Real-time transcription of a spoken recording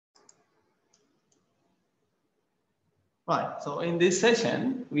Right. So in this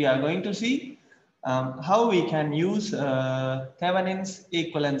session, we are going to see how we can use Thevenin's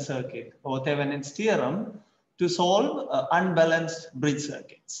equivalent circuit or Thevenin's theorem to solve unbalanced bridge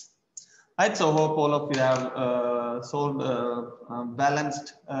circuits. Right. So hope all of you have solved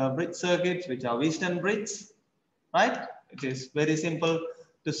balanced bridge circuits, which are Wheaton bridges. Right. It is very simple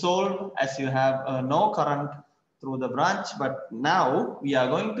to solve as you have no current through the branch. But now we are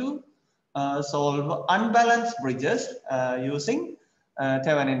going to solve unbalanced bridges using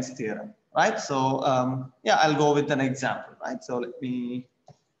Thevenin's theorem, right? So yeah, I'll go with an example, right? So let me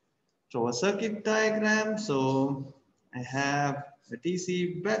draw a circuit diagram. So I have a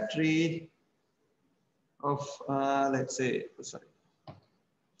DC battery of let's say, sorry,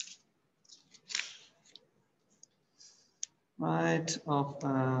 right, of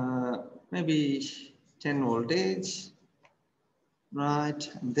maybe 10 voltage, right?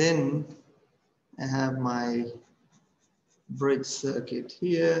 And then I have my bridge circuit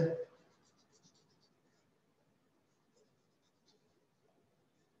here.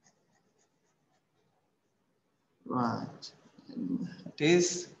 Right, and it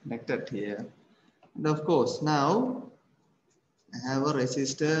is connected here. And of course, now I have a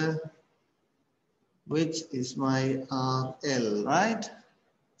resistor, which is my RL, right?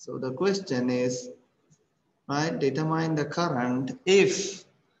 So the question is, right, determine the current if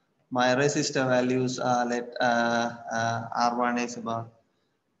my resistor values are R1 is about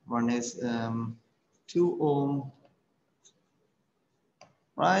 2 ohm,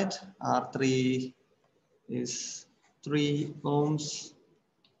 right? R3 is 3 ohms,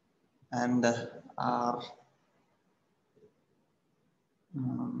 and R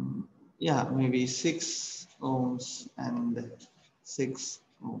yeah, maybe 6 ohms and 6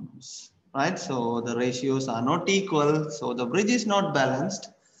 ohms, right? So the ratios are not equal, so the bridge is not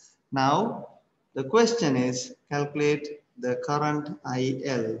balanced. Now the question is calculate the current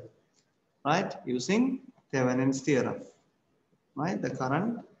IL, right, using Thevenin's theorem, right? The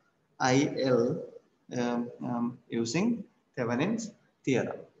current IL using Thevenin's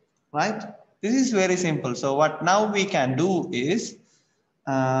theorem, right? This is very simple. So what now we can do is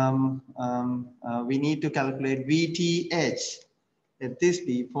we need to calculate VTH. Let this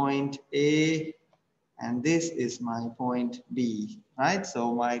be point A and this is my point B, right?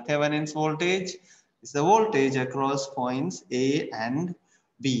 So my Thevenin's voltage is the voltage across points A and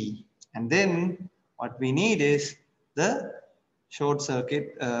B. And then what we need is the short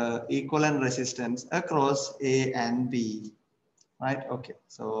circuit equivalent resistance across A and B, right? Okay,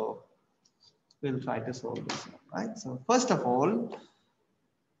 so we'll try to solve this now, right? So first of all,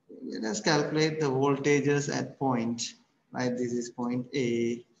 let us calculate the voltages at point, right? This is point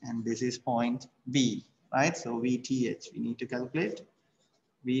A and this is point B, right? So VTH, we need to calculate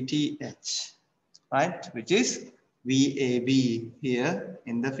VTH, right? Which is VAB here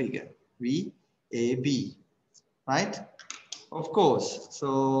in the figure, VAB, right? Of course,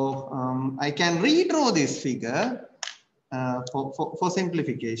 so I can redraw this figure for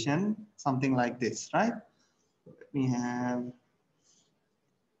simplification, something like this, right? Let me have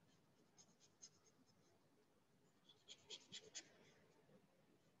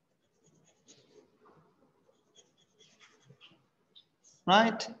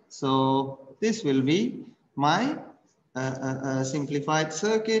right. So this will be my simplified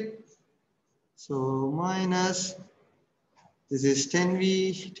circuit. So minus, this is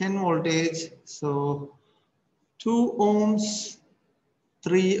 10V, 10 voltage. So 2 ohms,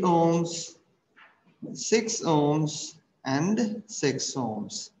 3 ohms, 6 ohms, and 6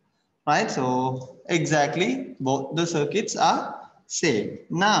 ohms. Right. So exactly both the circuits are same.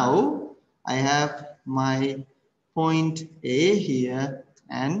 Now I have my point A here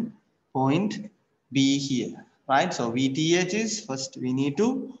and point B here, right? So VTH is first we need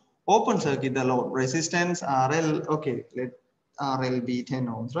to open circuit the load resistance RL. Okay, let RL be 10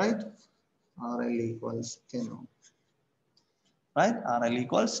 ohms, right? RL equals 10 ohms, right? RL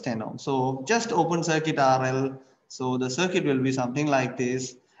equals 10 ohms. So just open circuit RL. So the circuit will be something like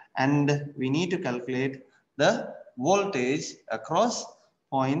this, and we need to calculate the voltage across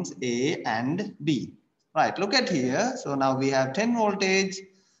points A and B. Right, look at here. So now we have 10 voltage,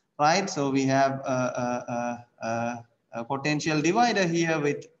 right? So we have a potential divider here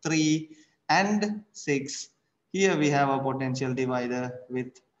with 3 and 6. Here we have a potential divider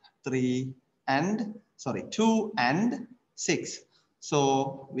with 2 and 6.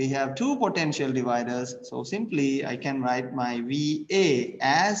 So we have 2 potential dividers. So simply I can write my VA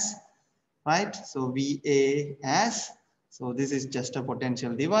as, right? So VA as, so this is just a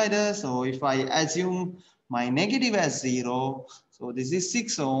potential divider. So if I assume my negative as 0, so this is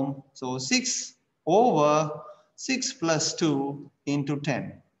 6 ohm. So 6 over 6 plus 2 into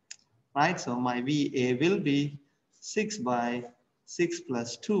 10, right? So my VA will be 6 by 6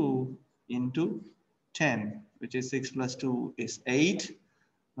 plus 2 into 10, which is 6 plus 2 is 8,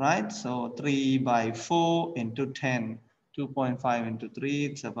 right? So 3 by 4 into 10, 2.5 into 3,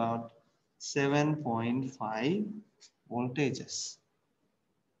 it's about 7.5 voltages,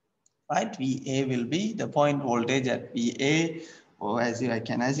 right? VA will be the point voltage at VA, or as I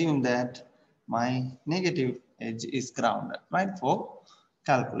can assume that my negative edge is grounded, right, for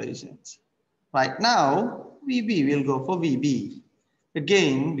calculations. Right now, VB will go for VB.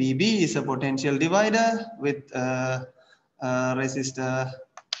 Again, VB is a potential divider with a resistor,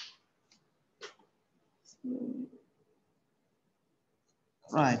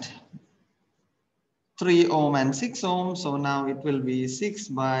 right, 3 ohm and 6 ohm. So now it will be 6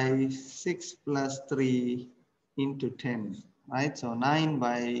 by 6 plus 3 into 10, right? So 9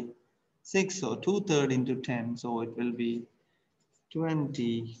 by 6, so 2/3 into 10. So it will be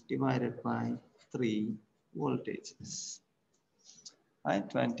 20 divided by 3 voltages, right?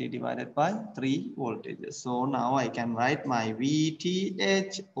 20 divided by 3 voltages. So now I can write my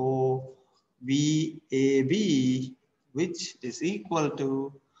VTH or VAB, which is equal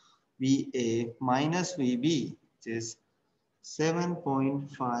to VA minus VB, which is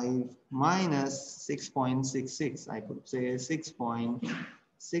 7.5 minus 6.66. I could say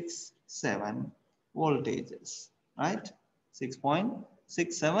 6.67 voltages, right?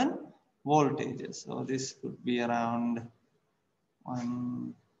 6.67 voltages. So this could be around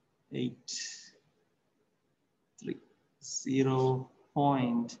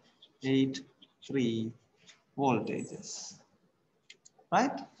 0.83 voltages,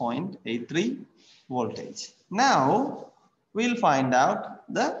 right? 0.83 voltage. Now we'll find out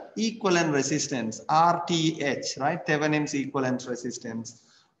the equivalent resistance, RTH, right? Thevenin's equivalent resistance,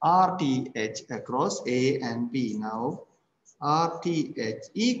 RTH across A and B. Now RTH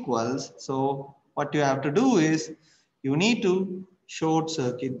equals, so what you have to do is you need to short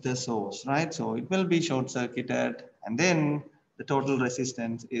circuit the source, right? So it will be short circuited, and then the total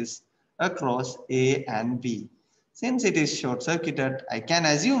resistance is across A and B. Since it is short circuited, I can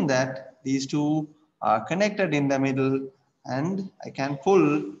assume that these two are connected in the middle, and I can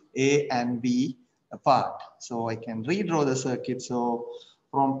pull A and B apart. So I can redraw the circuit. So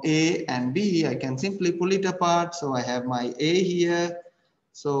from A and B, I can simply pull it apart. So I have my A here.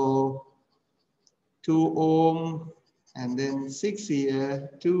 So 2 ohm, and then 6 here,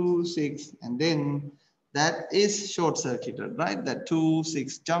 2, 6, and then that is short circuited, right? That 2,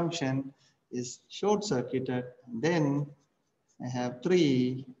 6 junction is short circuited. And then I have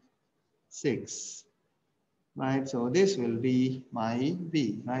 3, 6, right? So this will be my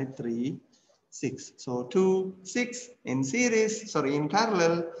B, right? 3, 6. So 2, 6 in series, sorry, in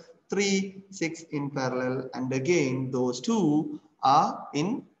parallel, 3, 6 in parallel, and again those two are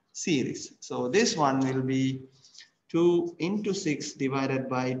in series. So this one will be 2 into 6 divided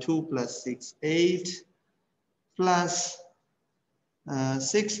by 2 plus 6, 8, plus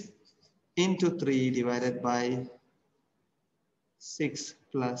 6 into 3 divided by 6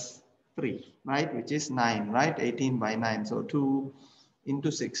 plus 3, right, which is 9, right? 18 by 9. So 2 into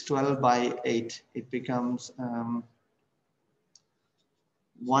 6, 12 by 8. It becomes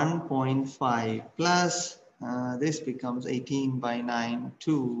 1.5 plus this becomes 18 by 9,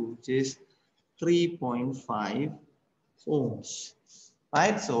 2, which is 3.5 ohms,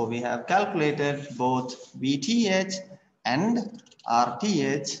 right? So we have calculated both VTH and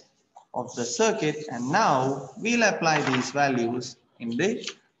RTH of the circuit, and now we'll apply these values in the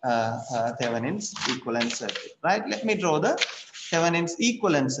Thevenin's equivalent circuit, right? Let me draw the Thevenin's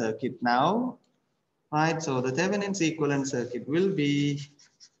equivalent circuit now, right? So the Thevenin's equivalent circuit will be,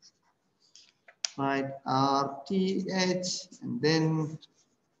 right, RTH and then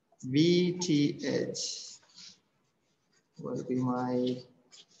VTH will be my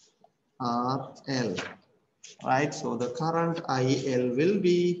RL, right? So the current IL will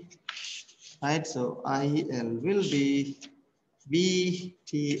be, right? So IL will be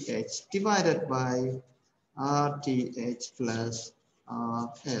VTH divided by RTH plus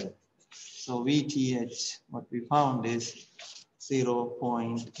RL. So VTH, what we found is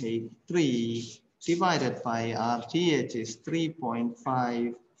 0.83 divided by RTH is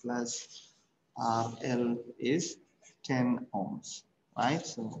 3.5 plus RL is 10 ohms, right?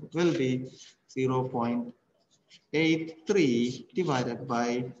 So it will be 0.83 divided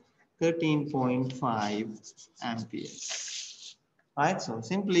by 13.5 amperes, right? So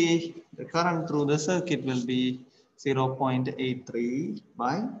simply the current through the circuit will be 0.83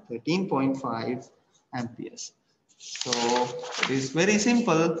 by 13.5 amperes. So it is very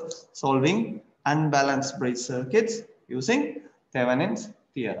simple solving unbalanced bridge circuits using Thevenin's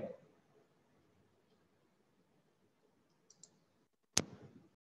theorem.